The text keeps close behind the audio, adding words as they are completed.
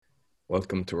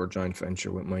Welcome to our joint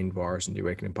venture with Mindwars and the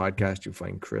Awakening Podcast. You'll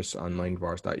find Chris on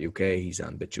mindwars.uk. He's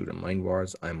on BitChute and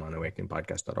Mindwars. I'm on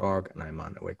awakeningpodcast.org and I'm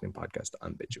on Awakening Podcast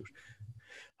on BitChute.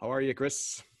 How are you,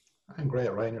 Chris? I'm great.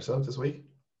 Ryan, yourself this week?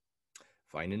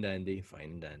 Fine and dandy, fine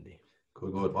and dandy.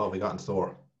 Good. What have we got in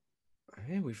store?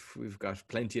 Yeah, we've got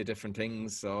plenty of different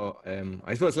things. So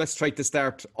I suppose let's try to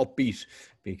start upbeat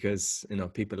because,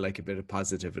 people like a bit of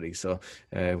positivity. So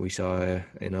we saw,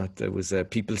 there was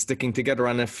people sticking together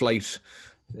on a flight.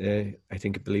 I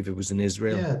believe it was in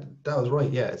Israel. Yeah, that was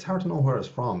right. Yeah, it's hard to know where it's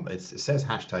from. It says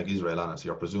hashtag Israel on it, so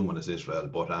you're presuming it's Israel,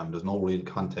 but there's no real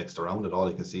context around it. All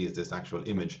you can see is this actual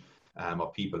image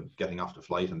of people getting off the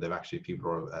flight, and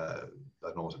people are, I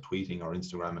don't know, was it tweeting or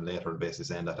Instagram, and later basically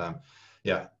saying that, that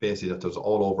there's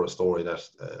all over a story that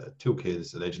two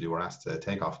kids allegedly were asked to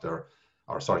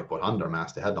put on their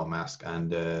mask. They had no mask,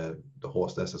 and the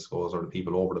hostesses goes, or the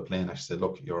people over the plane actually said,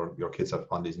 look, your kids have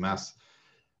on these masks.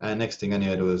 And next thing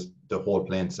anyway, there was the whole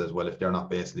plane says, well, if they're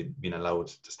not basically being allowed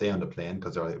to stay on the plane,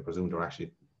 because I presume they're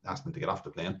actually asking them to get off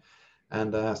the plane.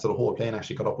 And so the whole plane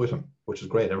actually got up with them, which is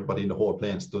great. Everybody in the whole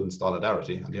plane stood in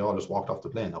solidarity, and they all just walked off the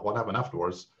plane. Now, what happened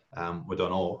afterwards, we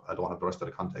don't know. I don't have the rest of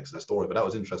the context of the story, but that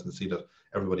was interesting to see that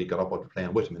everybody got up off the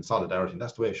plane with them in solidarity, and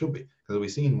that's the way it should be. Because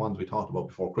we've seen ones we talked about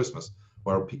before Christmas,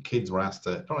 where kids were asked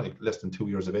to, only less than 2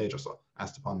 years of age or so,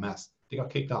 asked upon masks. They got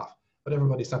kicked off. But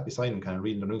everybody sat beside them kind of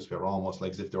reading the newspaper, almost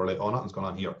like as if they were like, oh, nothing's going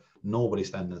on here. Nobody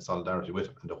standing in solidarity with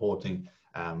him. And the whole thing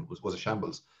was a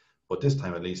shambles. But this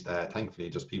time, at least, thankfully,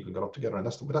 just people got up together. And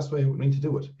that's the way we need to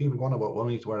do it. People going about, well,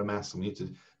 we need to wear a mask. We need to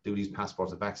do these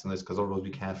passports and vaccinates because otherwise we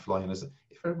can't fly. And if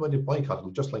everybody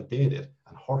boycotted just like they did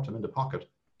and hurt them in the pocket,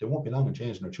 they won't be long in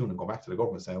changing their tune and go back to the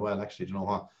government and say, well, actually, do you know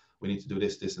what? We need to do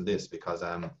this, this, and this because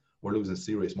we're losing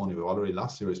serious money. We've already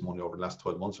lost serious money over the last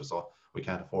 12 months or so. We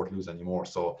can't afford to lose anymore.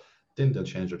 So then they'll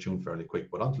change their tune fairly quick.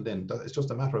 But until then, it's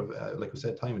just a matter of, like we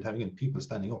said, time and time again, people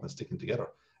standing up and sticking together.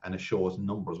 And it shows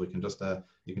numbers. We can just,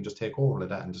 you can just take over like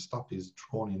that and just stop these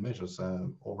draconian measures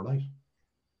overnight.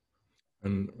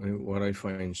 And what I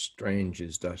find strange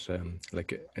is that,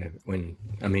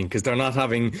 because they're not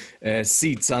having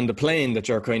seats on the plane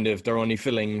that they're only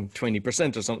filling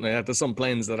 20% or something like that. There's some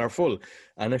planes that are full.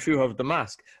 And if you have the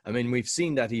mask, we've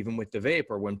seen that even with the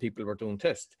vapor when people were doing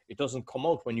tests. It doesn't come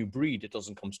out when you breathe. It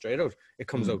doesn't come straight out. It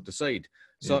comes out the side.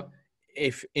 So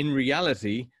if in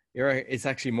reality, it's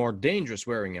actually more dangerous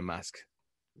wearing a mask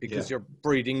because you're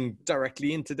breathing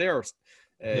directly into theirs.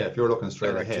 If you're looking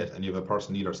straight ahead and you have a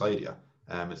person either side of you,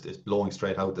 it's blowing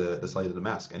straight out the side of the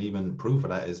mask. And even proof of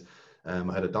that is,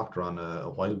 I had a doctor on a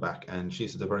while back, and she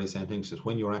said the very same thing. She said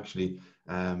when you're actually,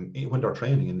 when they're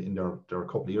training in their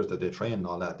couple of years that they train and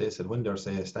all that, they said when they're,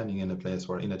 say, standing in a place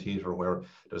where in a theatre where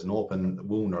there's an open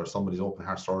wound or somebody's open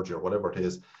heart surgery or whatever it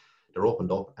is, they're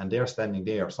opened up and they're standing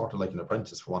there sort of like an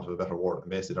apprentice, for want of a better word. And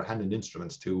basically they're handing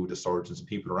instruments to the surgeons and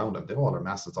people around them. They've all their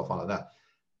masks and stuff like that.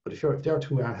 But if their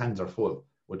two hands are full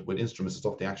with instruments and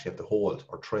stuff they actually have to hold,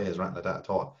 or trays or anything like that at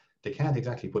all, they can't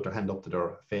exactly put their hand up to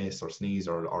their face or sneeze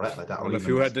or anything like that. Well, if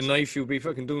you had the knife, you'd be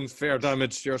fucking doing fair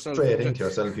damage to yourself. Straight into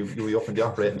yourself. You'd be up in the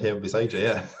operating table beside you,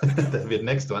 yeah. That'd be the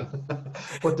next one.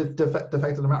 But the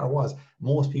fact of the matter was,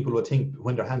 most people would think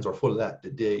when their hands are full of that,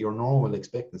 your normal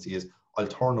expectancy is, I'll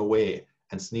turn away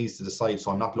and sneeze to the side so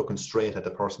I'm not looking straight at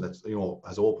the person that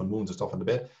has open wounds and stuff on the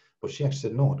bed. But she actually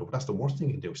said, no, that's the worst thing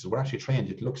you can do. She said, we're actually trained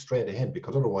you to look straight ahead,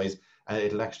 because otherwise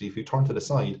it'll actually, if you turn to the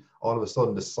side, all of a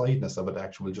sudden the sideness of it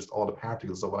actually will just, all the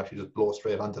particles of it actually just blow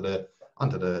straight onto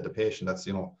the patient that's,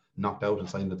 knocked out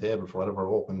inside the table for whatever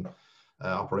open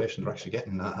operation they're actually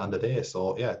getting on the day.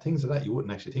 So yeah, things like that you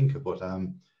wouldn't actually think of, but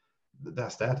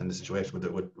that's that in the situation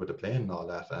with the plane and all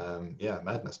that.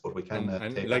 Madness. But we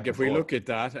can take like if we look at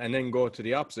that and then go to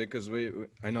the opposite, because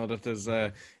I know that there's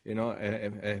a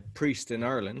priest in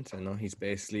Ireland. He's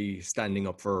basically standing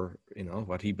up for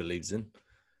what he believes in.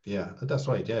 Yeah, that's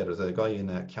right. Yeah, there's a guy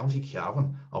in County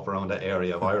Cavan up around that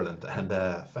area of Ireland, and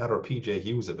Father P.J.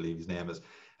 Hughes, I believe his name is,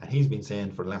 and he's been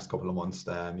saying for the last couple of months,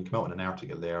 he came out in an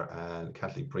article there, a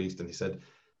Catholic priest, and he said,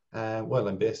 well,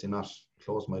 I'm basically not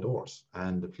closing my doors.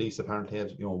 And the police apparently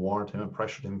had, warned him and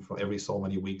pressured him for every so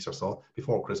many weeks or so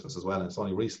before Christmas as well. And it's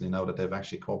only recently now that they've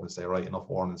actually come up and say, right, enough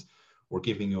warnings. We're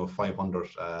giving you a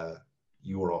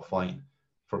 €500 fine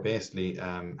for basically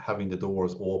having the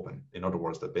doors open. In other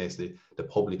words, that basically the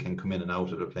public can come in and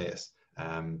out of the place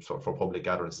so for public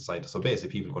gatherings inside. So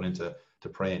basically people going into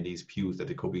pray in these pews that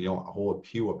they could be a whole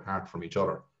pew apart from each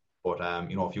other. But,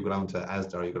 if you go down to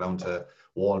Asda, you go down to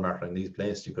Walmart and these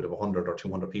places, you could have 100 or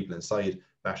 200 people inside,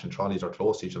 bashing trolleys or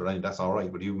close to each other, and that's all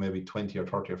right. But you maybe 20 or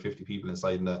 30 or 50 people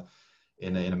inside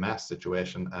in a mass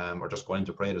situation, or just going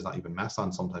to pray, there's not even mass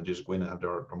on. Sometimes you just go in and have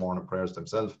their morning prayers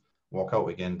themselves. walk out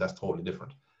again, that's totally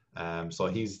different. So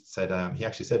he's said, he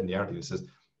actually said in the article, he says,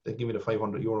 they give me the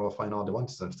 €500 fine all they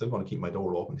want. I'm still going to keep my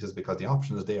door open. He says, because the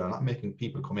option is there, not making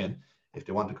people come in. If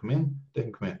they want to come in, they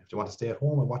can come in. If they want to stay at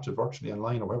home and watch it virtually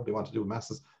online or whatever they want to do with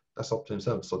masses, that's up to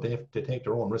themselves. So they take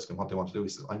their own risk in what they want to do. He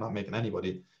says, I'm not making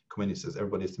anybody come in. He says,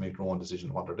 everybody has to make their own decision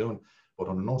on what they're doing. But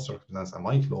under no circumstance am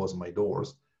I closing my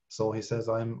doors. So he says,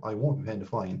 I won't be paying the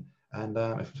fine. And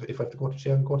if I have to go to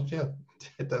jail, go to jail.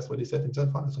 That's what he said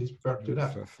himself on. So he's prepared to do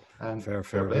that. And fair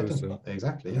play to him. So.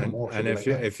 Exactly. And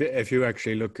if you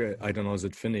actually look at, I don't know, is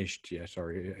it finished yet,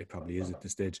 or it probably is at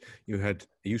this stage. It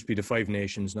used to be the 5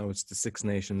 nations, now it's the 6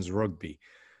 nations rugby.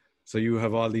 So you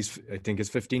have all these, I think it's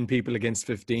 15 people against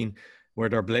 15, where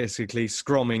they're basically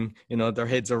scrumming. Their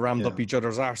heads are rammed up each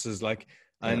other's arses, like.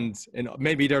 And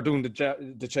maybe they're doing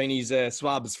the Chinese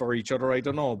swabs for each other. I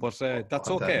don't know, but that's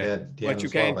okay. But you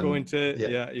can't go into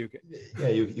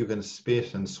you can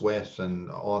spit and sweat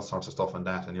and all sorts of stuff on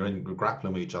that, and you're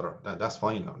grappling with each other. That's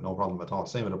fine, no problem at all.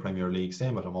 Same with the Premier League,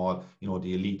 same with them all.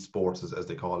 The elite sports as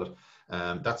they call it.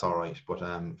 That's all right. But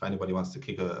if anybody wants to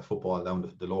kick a football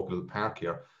down the local park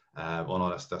here,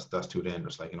 no, that's too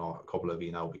dangerous. Like a couple of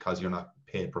you now, because you're not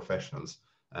paid professionals,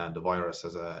 and the virus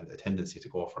has a tendency to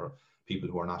go for people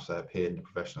who are not paid in the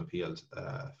professional field,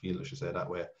 I should say that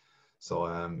way. So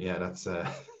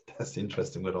that's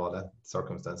interesting with all that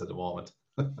circumstance at the moment.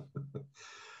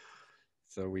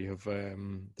 So we have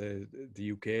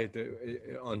the UK.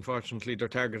 Unfortunately, they're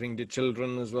targeting the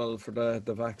children as well for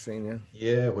the vaccine.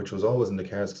 Yeah, which was always in the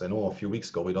cards, because I know a few weeks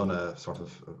ago we done a sort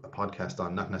of a podcast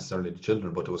on not necessarily the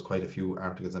children, but there was quite a few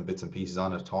articles and bits and pieces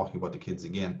on it talking about the kids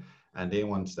again. And they've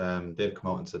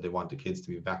come out and said they want the kids to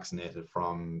be vaccinated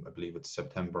from, I believe it's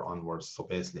September onwards. So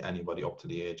basically anybody up to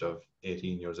the age of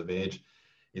 18 years of age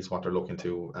is what they're looking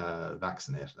to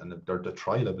vaccinate. And the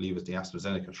trial, I believe, is the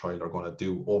AstraZeneca trial they're going to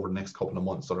do over the next couple of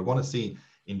months. So they're going to see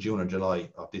in June or July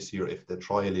of this year if the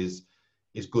trial is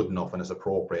good enough and is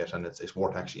appropriate and it's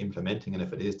worth actually implementing. And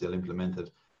if it is, they'll implement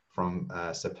it from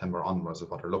September onwards is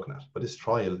what they're looking at. But this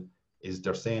trial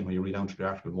they're saying, when you read down to the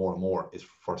article more and more, is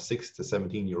for 6 to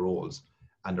 17-year-olds,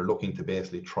 and they're looking to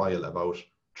basically trial about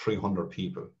 300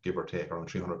 people, give or take, around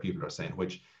 300 people are saying,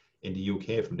 which in the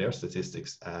UK, from their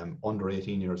statistics, under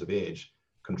 18 years of age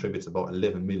contributes about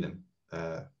 11 million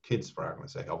kids, for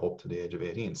argument's sake, up to the age of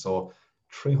 18. So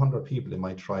 300 people in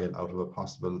my trial out of a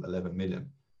possible 11 million.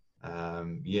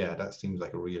 That seems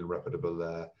like a real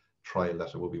reputable trial that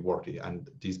it will be worthy. And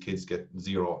these kids get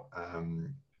zero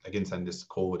against this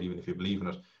COVID, even if you believe in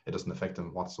it, it doesn't affect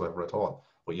them whatsoever at all.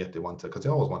 But yet they want to, because they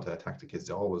always want to attack the kids.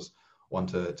 They always want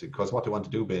to, because what they want to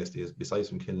do basically is, besides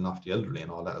from killing off the elderly and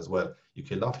all that as well, you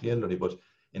kill off the elderly, but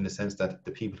in the sense that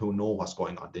the people who know what's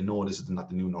going on, they know this is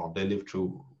not the new norm. They live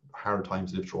through hard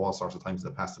times, live through all sorts of times in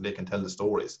the past, and they can tell the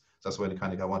stories. So that's why they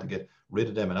kind of want to get rid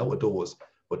of them and out of those.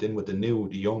 But then with the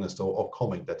youngest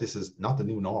upcoming, that this is not the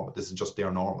new normal. This is just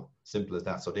their normal. Simple as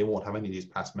that. So they won't have any of these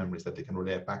past memories that they can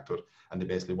relate back to it, and they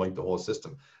basically wipe the whole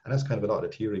system. And that's kind of a lot of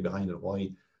the theory behind it, why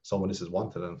some of this is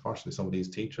wanted. And unfortunately, some of these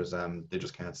teachers, they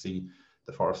just can't see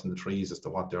the forest and the trees as to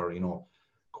what they're,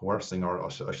 coercing, or I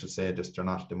should say, just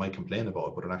they might complain about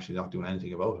it, but they're actually not doing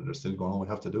anything about it. They're still going, we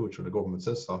have to do it through the government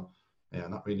system. Yeah,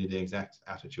 not really the exact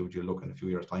attitude you look in a few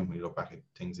years' time when you look back at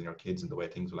things in your kids and the way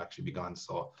things will actually be gone.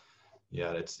 So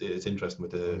yeah, it's interesting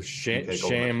with the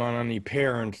shame on any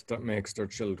parent that makes their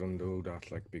children do that,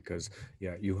 because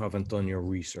you haven't done your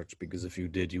research, because if you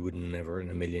did, you would never in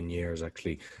a million years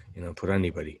actually put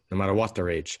anybody, no matter what their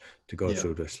age, to go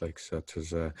through this. So it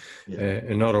was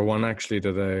another one actually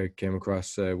that I came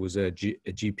across was a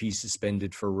GP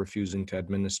suspended for refusing to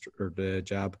administer the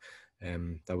jab.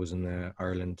 That was in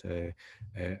Ireland.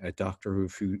 A doctor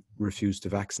who refused to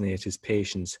vaccinate his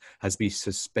patients has been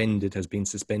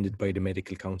suspended by the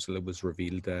medical council. It was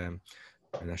revealed.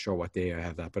 I'm not sure what day I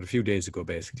have that, but a few days ago,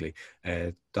 basically,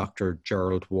 Dr.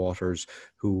 Gerald Waters,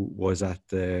 who was at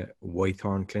the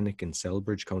Whitehorn Clinic in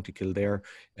Selbridge, County Kildare,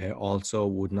 also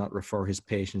would not refer his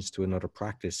patients to another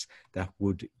practice that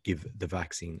would give the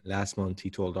vaccine. Last month, he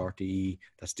told RTE,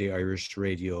 that's the Irish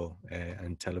radio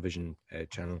and television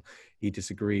channel, he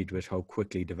disagreed with how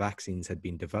quickly the vaccines had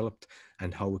been developed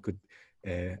and how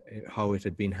it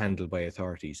had been handled by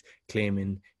authorities,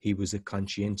 claiming he was a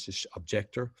conscientious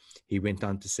objector. He went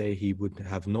on to say he would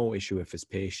have no issue if his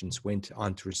patients went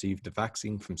on to receive the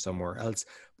vaccine from somewhere else,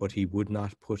 but he would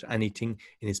not put anything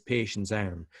in his patient's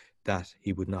arm that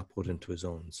he would not put into his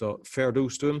own. So fair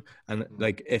dues to him. And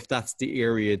if that's the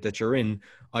area that you're in,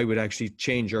 I would actually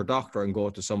change your doctor and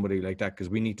go to somebody like that, because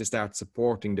we need to start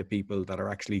supporting the people that are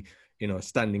actually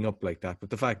standing up like that. But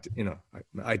the fact,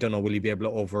 I don't know, will he be able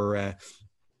to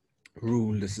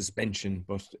rule, the suspension,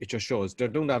 but it just shows they're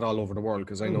doing that all over the world,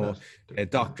 because I Doing know that. Yeah.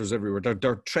 doctors everywhere,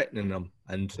 they're threatening them,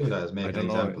 and Do that as I making don't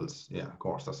know. examples. Yeah, of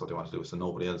course, that's what they want to do. So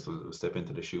nobody else will step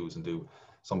into the shoes and do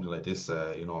something like this.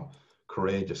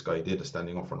 Courageous guy did,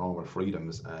 standing up for normal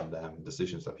freedoms and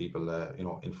decisions that people,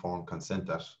 informed consent,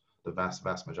 that the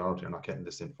vast majority are not getting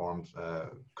this informed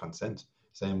consent.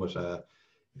 Same with,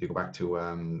 if you go back to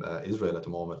Israel at the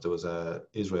moment, there was a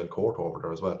Israel court over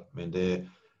there as well. I mean, it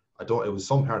was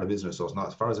some part of Israel, so it's not,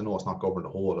 as far as I know, it's not governed the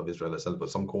whole of Israel itself,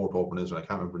 but some court over in Israel, I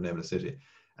can't remember the name of the city,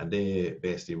 and they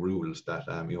basically ruled that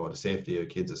the safety of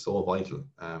kids is so vital,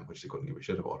 which they couldn't give a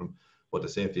shit about them, but the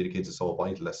safety of the kids is so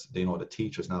vital that they know the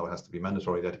teachers now, it has to be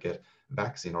mandatory that to get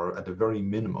vaccine, or at the very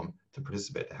minimum to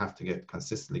participate, they have to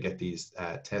consistently get these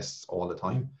tests all the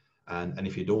time, and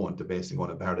if you don't, they're basically going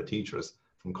to bar the teachers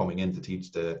from coming in to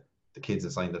teach the kids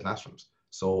inside the classrooms.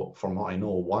 So from what I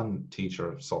know, one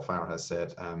teacher so far has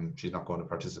said she's not going to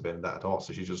participate in that at all.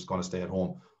 So she's just going to stay at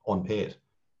home unpaid.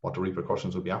 What the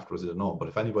repercussions will be afterwards, I don't know. But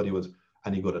if anybody was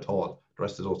any good at all, the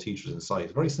rest of those teachers inside,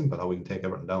 it's very simple how we can take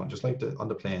everything down. Just like on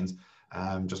the planes,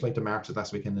 just like the marches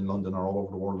last weekend in London or all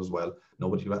over the world as well.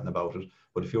 Nobody written about it.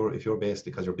 But if you're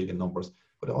basically, because you're big in numbers,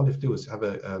 but all you have to do is have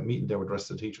a meeting there with the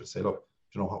rest of the teachers. Say, look,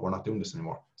 you know what, we're not doing this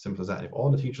anymore. Simple as that. And if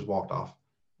all the teachers walked off,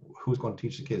 who's going to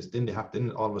teach the kids? Then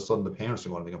all of a sudden the parents are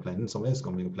going to be complaining, then somebody else is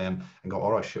going to be complaining and go,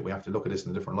 all right, shit, we have to look at this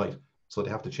in a different light. So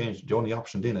they have to change. The only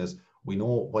option then is, we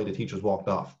know why the teachers walked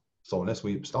off. So unless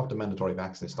we stop the mandatory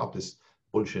vaccine, stop this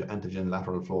bullshit antigen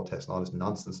lateral flow test and all this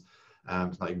nonsense,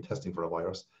 it's not even testing for a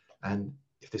virus. And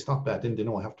if they stop that, then they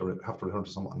know I have to return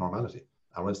to somewhat normality.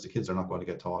 Or else the kids are not going to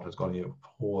get taught. There's going to be a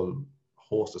whole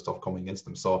host of stuff coming against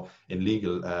them. So in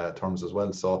legal terms as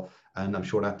well. So, and I'm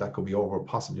sure that could be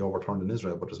possibly overturned in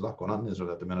Israel, but there's a lot going on in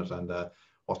Israel at the minute, and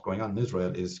what's going on in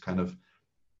Israel is kind of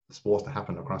supposed to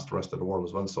happen across the rest of the world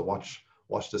as well. So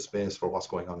watch the space for what's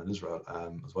going on in Israel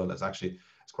as well. It's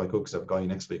quite good, because I have a guy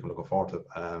next week. I'm looking forward to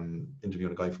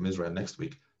interviewing a guy from Israel next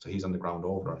week. So he's on the ground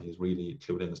over there, and he's really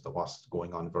clued in as to what's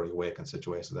going on, very awake in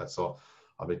situations like that. So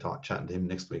I'll be chatting to him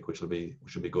next week, which will be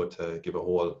good to give a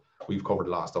whole. We've covered a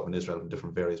lot of stuff in Israel in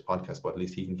different various podcasts, but at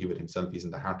least he can give it himself. He's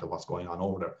in the heart of what's going on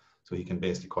over there, so he can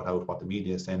basically cut out what the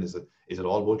media is saying. Is it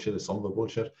all bullshit? Is some of it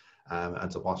bullshit?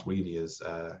 And so what really is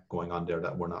going on there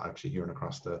that we're not actually hearing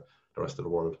across the rest of the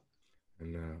world.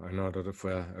 And I know that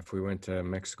if we went to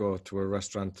Mexico to a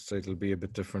restaurant, it'll be a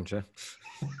bit different, yeah.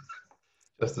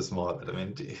 Just a small bit.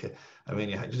 I mean,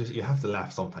 you have to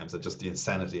laugh sometimes at just the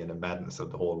insanity and the madness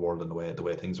of the whole world and the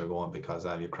way things are going, because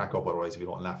you crack up otherwise if you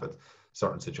don't laugh at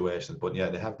certain situations. But yeah,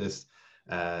 they have this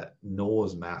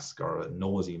nose mask or a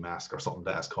nosy mask or something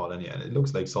that's called anyway, and it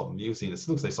looks like something you've seen. It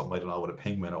looks like something, I don't know, with a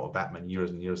penguin or a Batman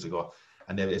years and years ago,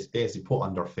 and then it's basically put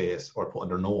on their face or put on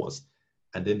their nose,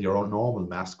 and then your normal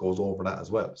mask goes over that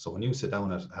as well. So when you sit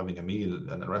down at having a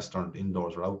meal in a restaurant,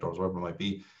 indoors or outdoors, wherever it might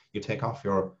be, you take off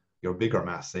your bigger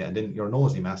mask, say, and then your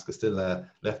nosy mask is still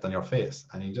left on your face,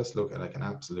 and you just look like an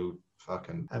absolute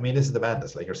fucking. I mean, this is the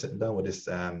badness. Like, you're sitting down with this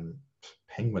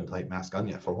penguin type mask on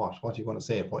you for what? What are you going to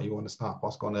say? What are you going to stop?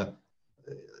 What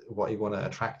are you going to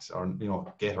attract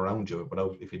or get around you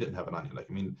without, if you didn't have it on you? Like,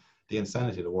 I mean, the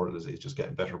insanity of the world is just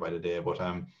getting better by the day. But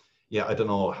yeah, I don't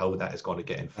know how that is going to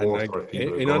get enforced. And or if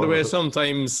people in other ways,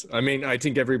 sometimes, I mean, I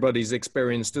think everybody's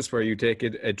experienced this, where you take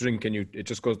a drink and it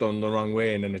just goes down the wrong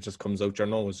way, and then it just comes out your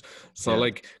nose. So,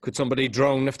 like, could somebody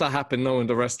drown if that happened now in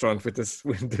the restaurant with this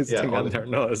thing on their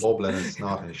nose? Bubbling and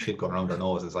snot and shit going around their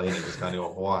nose inside, and just kind of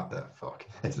go, what the fuck?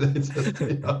 It's just,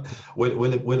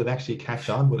 will it actually catch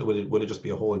on? Will it just be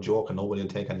a whole joke and nobody will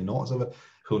take any notice of it?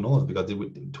 Who knows? Because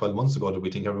 12 months ago, did we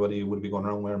think everybody would be going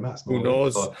around wearing masks? Who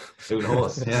knows? So, who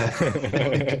knows? Yeah.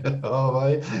 Oh,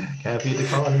 boy. Can't beat the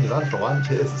calling. He's on for one.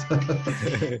 Cheers.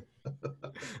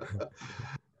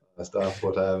 Stuff.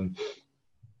 But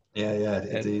yeah.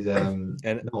 It is.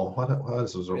 No, what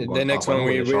else was there? The next one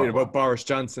we read about Boris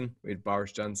Johnson. We had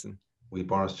Boris Johnson.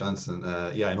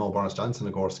 Yeah, I know Boris Johnson,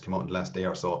 of course, came out in the last day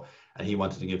or so, and he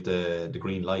wanted to give the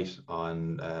green light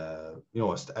on,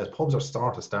 as pubs are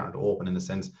starting to open, in the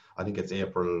sense, I think it's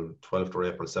April 12th or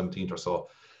April 17th or so.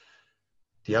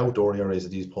 The outdoor areas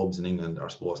of these pubs in England are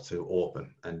supposed to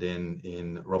open, and then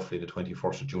in roughly the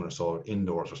 21st of June or so,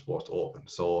 indoors are supposed to open.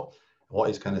 So what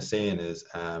he's kind of saying is,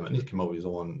 and he came out with his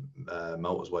own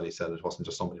mouth as well. He said it wasn't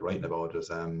just somebody writing about it. It was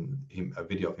a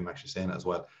video of him actually saying it as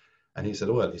well. And he said,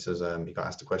 he got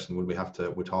asked the question,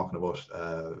 we're talking about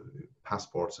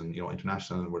passports and,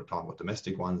 international, and we're talking about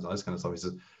domestic ones, all this kind of stuff. He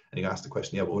says, and he got asked the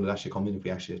question, but will it actually come in if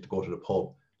we actually have to go to the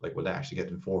pub? Like, will that actually get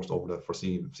enforced over the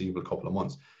foreseeable couple of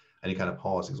months? And he kind of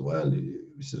paused. He goes, well,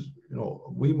 he says, you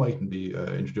know, we mightn't be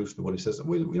introduced to what he says.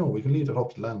 Well, you know, we can leave it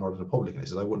up to the landlord or the public. And he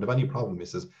says, I wouldn't have any problem. He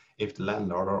says, if the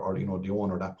landlord or you know, the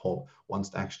owner of that pub wants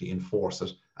to actually enforce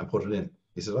it and put it in.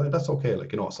 He says, oh, that's okay.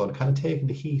 Like, you know, so they're kind of taking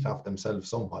the heat off themselves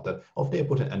somewhat. That if they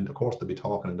put it, and of course they'll be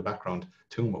talking in the background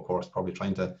to him, of course, probably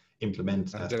trying to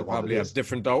implement And as they'll to what it probably have is.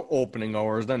 different opening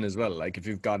hours then as well. Like if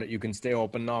you've got it, you can stay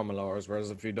open normal hours,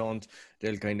 whereas if you don't,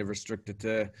 they'll kind of restrict it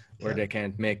to where they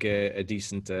can't make a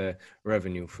decent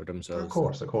revenue for themselves. Of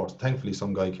course. Thankfully,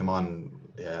 some guy came on.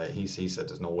 He said,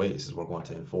 "There's no way." He says, "We're going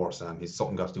to enforce." He's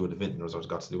something got to do with the vintners, or it's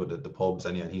got to do with the pubs,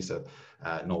 and he said,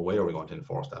 "No way are we going to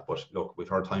enforce that." But look, we've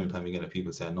heard time and time again of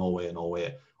people saying, "No way, no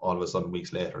way." All of a sudden,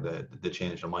 weeks later, they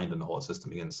change their mind on the whole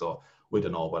system again. So we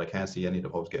don't know, but I can't see any of the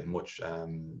pubs getting much,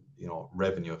 you know,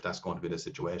 revenue if that's going to be the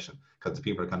situation, because the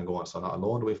people are kind of going. So not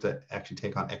alone do we have to actually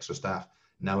take on extra staff.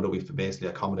 Now that we have to basically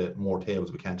accommodate more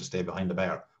tables, we can't just stay behind the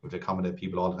bar. We have to accommodate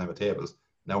people all the time at tables.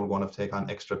 Now we're going to have to take on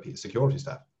extra security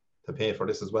staff to pay for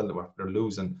this as well. They're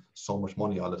losing so much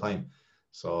money all the time.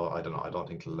 So I don't know. I don't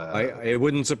think it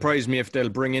wouldn't surprise me if they'll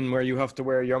bring in where you have to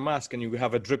wear your mask and you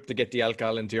have a drip to get the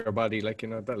alcohol into your body. Like, you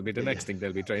know, that'll be the next thing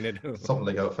they'll be trying to do. Something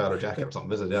like a Father Jack or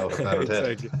something, is it? Yeah, a Father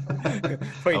Exactly. Ted.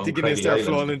 Pint of Guinness there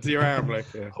flowing into your arm.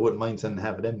 Like, I wouldn't mind sending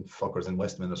half of them fuckers in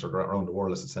Westminster around the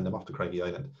world. Let's send them off to Craigie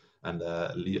Island and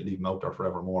leave them out there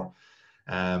forevermore.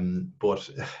 But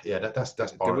yeah, that's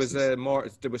there was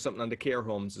there was something on the care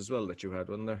homes as well that you had,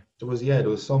 wasn't there? There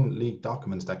was some leaked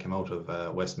documents that came out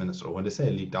of Westminster. When they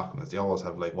say leaked documents, they always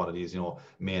have like one of these, you know,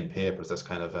 main papers that's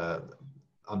kind of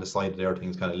on the side of their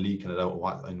things, kind of leaking it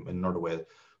out in another way.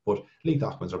 But leaked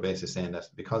documents are basically saying that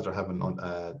because they're having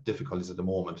difficulties at the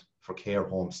moment for care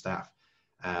home staff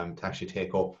to actually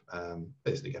take up,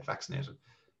 basically get vaccinated.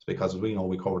 It's because, as we know,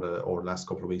 we covered over the last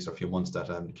couple of weeks or a few months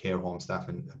that care home staff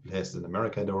in places in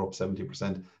America, they were up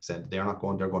 70%, saying they're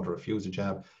going to refuse the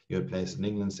jab. You had places in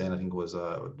England saying, I think it was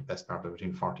the best part of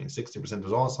between 40 and 60%.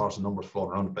 There's all sorts of numbers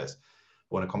floating around the place.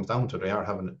 But when it comes down to it, they are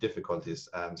having difficulties.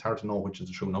 It's hard to know which is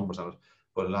the true numbers on it,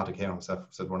 but a lot of care home staff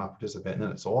said we're not participating in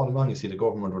it. So all along, you see the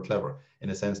government were clever in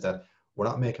the sense that we're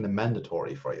not making it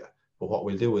mandatory for you. But what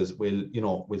we'll do is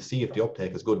we'll see if the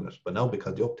uptake is good in it. But now,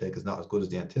 because the uptake is not as good as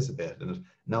they anticipated in it,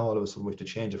 now all of a sudden we have to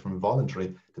change it from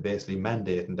voluntary to basically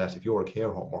mandating that if you're a care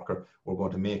home worker, we're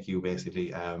going to make you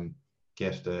basically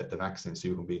get the vaccine so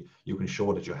you can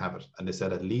show that you have it. And they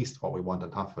said at least what we want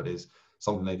on top of it is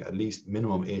something like at least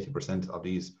minimum 80% of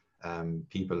these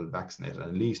people vaccinated, and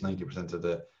at least 90% of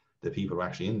the people who are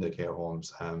actually in the care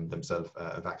homes themselves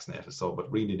vaccinated. So,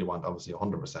 but really they want obviously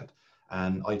 100%.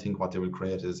 And I think what they will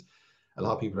create is a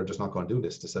lot of people are just not going to do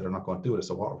this. They said they're not going to do this.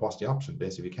 So what's the option?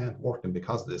 Basically, if you can't work them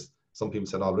because of this, some people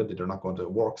said already they're not going to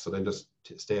work, so they just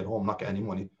stay at home, not get any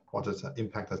money. What does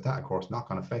impact has that? Of course,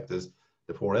 knock-on effect is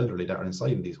the poor elderly that are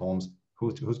inside in these homes.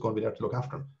 Who's going to be there to look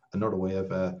after them? Another way of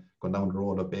going down the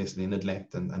road of basically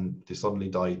neglect and they suddenly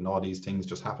died and all these things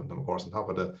just happened. And of course, on top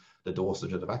of the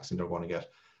dosage of the vaccine they're going to get.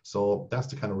 So that's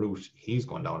the kind of route he's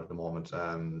going down at the moment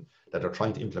that they're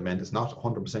trying to implement. It's not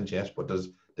 100% yet, but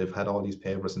they've had all these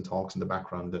papers and talks in the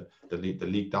background. The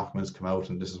leaked documents come out,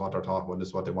 and this is what they're talking about. This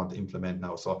is what they want to implement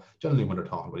now. So generally, when they're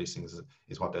talking about these things,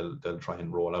 is what they'll try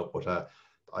and roll out. But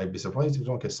I'd be surprised if we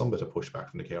don't get some bit of pushback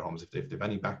from the care homes. If they've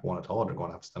any backbone at all, they're going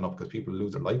to have to stand up because people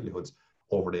lose their livelihoods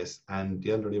over this, and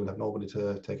the elderly will have nobody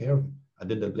to take care of them.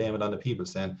 And then they'll blame it on the people,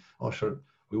 saying, "Oh, sure,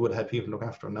 we would have had people look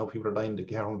after them. Now people are dying in the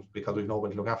care homes because we've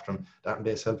nobody to look after them. Aren't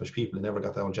they selfish people who never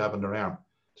got that old jab in their arm?"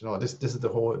 You know, this is the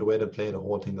way they play the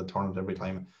whole thing. They'll turn it every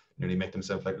time, nearly make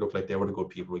themselves look like they were the good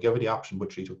people. We gave it the option,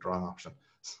 but she took the wrong option.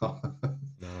 So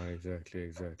no,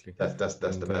 exactly. That's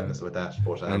the madness with that.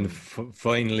 But and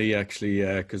finally, actually,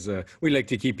 because we like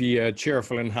to keep you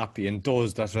cheerful and happy, and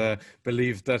those that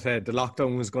believed that the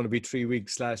lockdown was going to be 3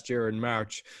 weeks last year in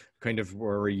March, kind of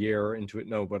we're a year into it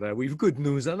now, but we've good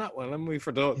news on that one, haven't we,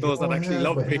 for those that actually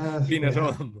love being at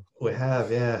home? We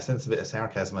have, yeah, sense a bit of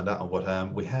sarcasm on that one,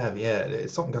 but we have, yeah,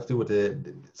 it's something got to do with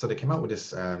so they came out with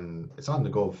this, it's on the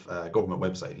government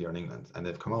website here in England, and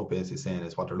they've come out basically saying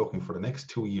is what they're looking for the next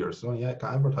 2 years. So yeah, it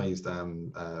got advertised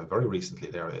very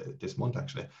recently there, this month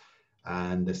actually.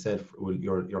 And they said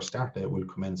your start date will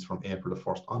commence from April the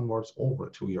 1st onwards over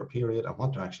a 2-year period. And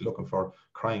what they're actually looking for,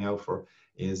 crying out for,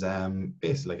 is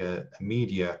basically like a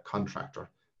media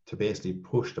contractor to basically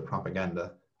push the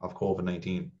propaganda of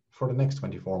COVID-19 for the next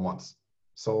 24 months.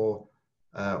 So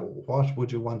what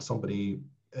would you want somebody,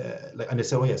 and they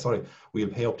say, oh yeah, sorry, we'll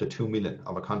pay up to 2 million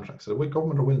of a contract. So the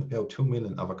government are willing to pay out 2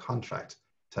 million of a contract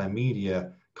to a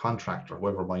media contractor,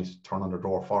 whoever might turn on their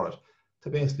door for it, to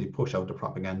basically push out the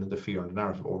propaganda, the fear and the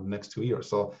narrative over the next 2 years.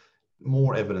 So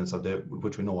more evidence of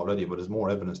which we know already, but there's more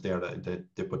evidence there that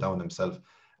they put down themselves,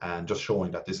 and just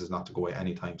showing that this is not to go away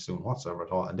anytime soon whatsoever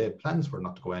at all. And they have plans for it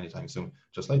not to go anytime soon,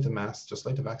 just like the mask, just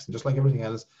like the vaccine, just like everything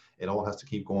else. It all has to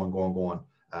keep going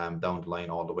down the line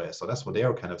all the way. So that's what they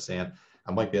are kind of saying.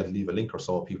 I might be able to leave a link or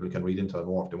so people can read into it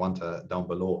more if they want to down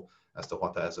below as to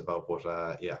what that is about.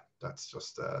 But yeah, that's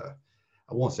just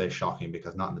I won't say shocking,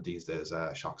 because nothing that these days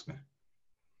shocks me.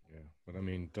 Yeah, but I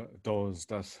mean, those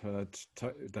that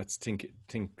think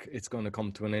it's going to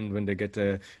come to an end when they get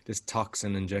this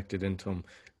toxin injected into them,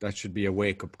 that should be a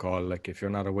wake up call. Like, if you're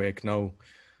not awake now,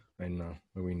 I know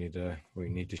we need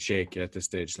to shake you at this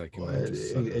stage. Like, you know,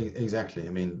 exactly. I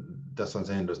mean, that's what I'm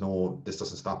saying. This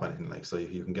doesn't stop anything. Like, so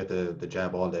you can get the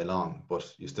jab all day long,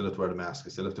 but you still have to wear the mask.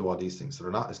 You still have to do all these things. So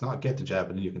it's not get the jab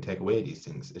and then you can take away these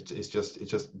things. It's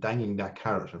just dangling that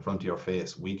carrot in front of your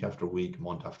face week after week,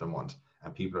 month after month,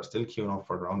 and people are still queuing up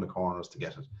for around the corners to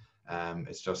get it.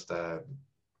 It's just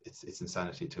it's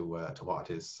insanity to what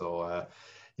it is. So.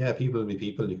 Yeah, people will be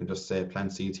people. You can just say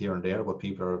plant seeds here and there, but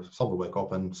some will wake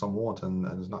up and some won't, and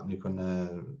there's nothing you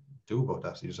can do about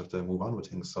that. You just have to move on with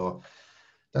things. So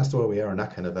that's where we are, and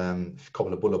that kind of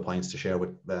couple of bullet points to share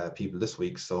with people this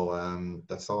week. So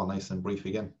that's all nice and brief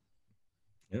again.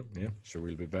 Yeah. Sure,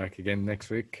 we'll be back again next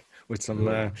week with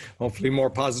some hopefully more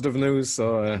positive news.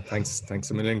 So thanks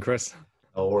a million, Chris.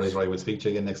 No worries, right? We'll speak to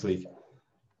you again next week.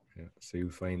 Yeah, so you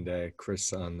find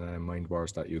Chris on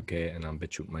mindwars.uk and on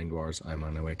BitChute Mindwars. I'm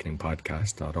on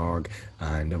awakeningpodcast.org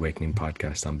and Awakening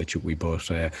Podcast on BitChute. We both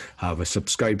have a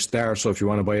subscribe there, so if you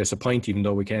want to buy us a pint, even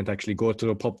though we can't actually go to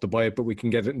the pub to buy it, but we can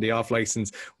get it in the off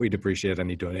license, we'd appreciate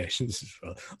any donations as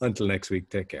well. Until next week,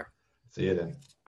 take care. See you then.